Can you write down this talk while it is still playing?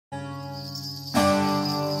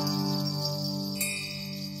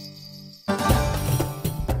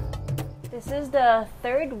This is the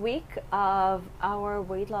third week of our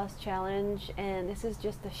weight loss challenge, and this is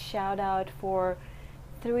just a shout out for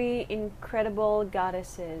three incredible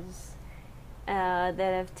goddesses that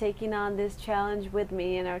have taken on this challenge with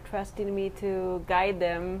me and are trusting me to guide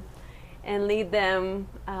them and lead them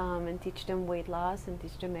and teach them weight loss and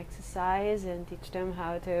teach them exercise and teach them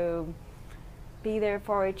how to be there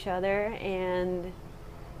for each other. And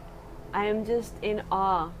I am just in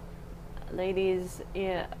awe, ladies,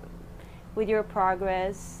 with your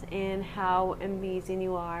progress and how amazing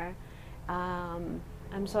you are.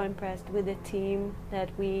 I'm so impressed with the team that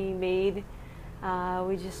we made.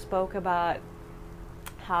 We just spoke about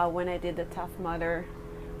how when I did the Tough Mudder,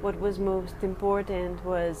 what was most important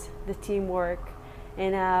was the teamwork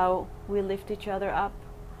and how we lift each other up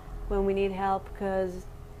when we need help, because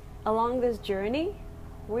along this journey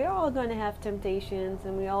we're all going to have temptations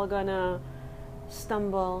and we're all going to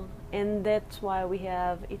stumble, and that's why we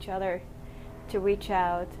have each other to reach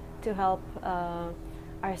out, to help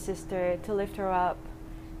our sister, to lift her up,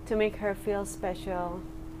 to make her feel special,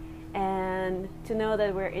 and to know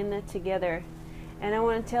that we're in it together. And I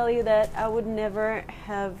want to tell you that it would never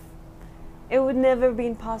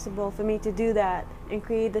been possible for me to do that and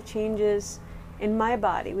create the changes in my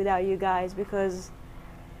body without you guys, because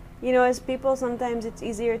you know, as people, sometimes it's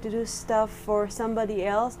easier to do stuff for somebody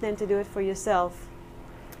else than to do it for yourself.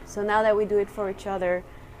 So now that we do it for each other,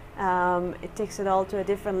 it takes it all to a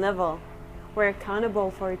different level. We're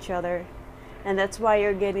accountable for each other, and that's why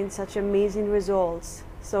you're getting such amazing results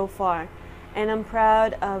so far. And I'm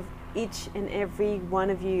proud of each and every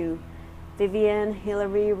one of you. Vivian,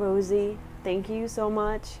 Hillary, Rosie, thank you so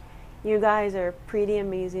much. You guys are pretty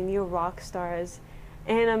amazing. You're rock stars,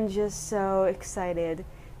 and I'm just so excited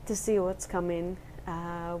to see what's coming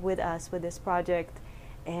with us, with this project,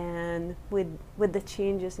 and with the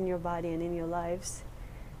changes in your body and in your lives.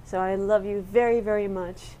 So I love you very, very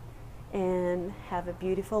much, and have a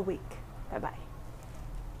beautiful week. Bye-bye.